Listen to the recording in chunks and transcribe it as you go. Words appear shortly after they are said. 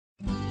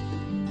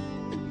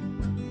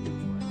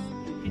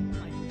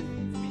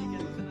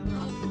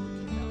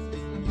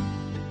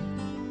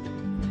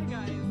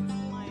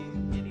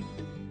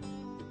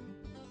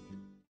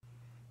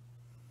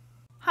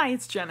Hi,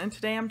 it's Jen, and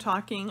today I'm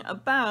talking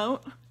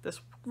about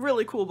this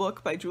really cool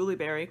book by Julie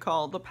Berry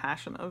called The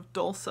Passion of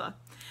Dolssa.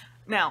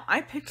 Now, I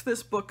picked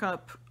this book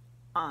up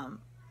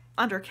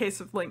under a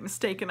case of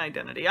mistaken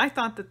identity. I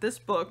thought that this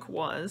book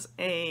was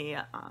a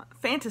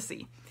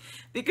fantasy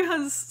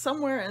because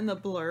somewhere in the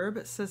blurb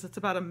it says it's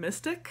about a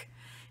mystic,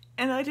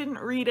 and I didn't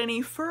read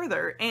any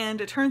further, and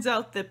it turns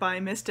out that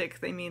by mystic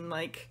they mean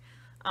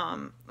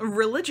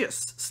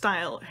religious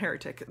style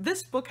heretic.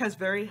 This book has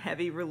very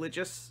heavy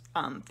religious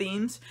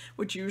themes,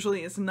 which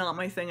usually is not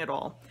my thing at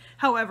all.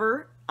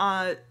 However,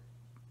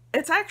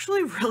 it's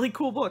actually a really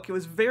cool book. It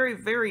was very,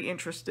 very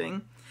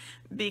interesting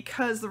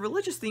because the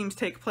religious themes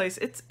take place,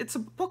 it's a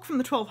book from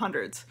the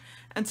 1200s,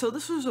 and so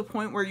this was a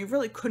point where you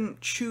really couldn't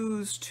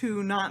choose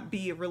to not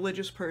be a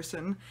religious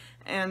person,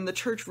 and the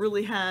church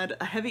really had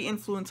a heavy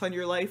influence on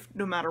your life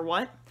no matter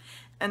what,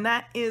 and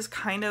that is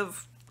kind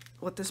of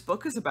what this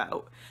book is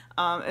about.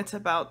 It's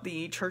about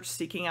the church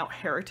seeking out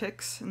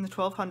heretics in the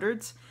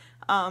 1200s.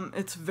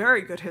 It's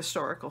very good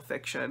historical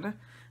fiction.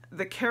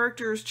 The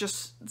characters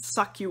just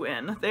suck you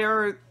in. They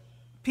are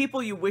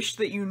people you wish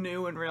that you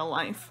knew in real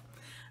life.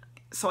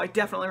 So I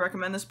definitely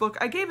recommend this book.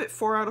 I gave it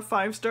 4 out of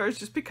 5 stars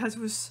just because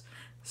it was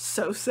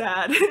so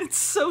sad. It's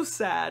so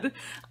sad.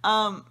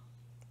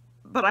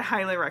 But I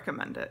highly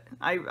recommend it.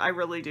 I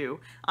really do.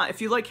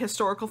 If you like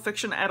historical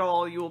fiction at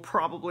all, you will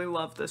probably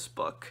love this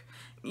book.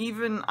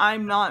 Even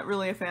I'm not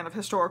really a fan of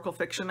historical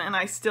fiction, and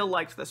I still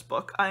liked this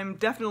book. I'm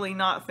definitely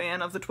not a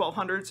fan of the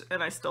 1200s,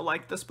 and I still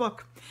like this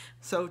book.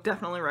 So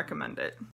definitely recommend it.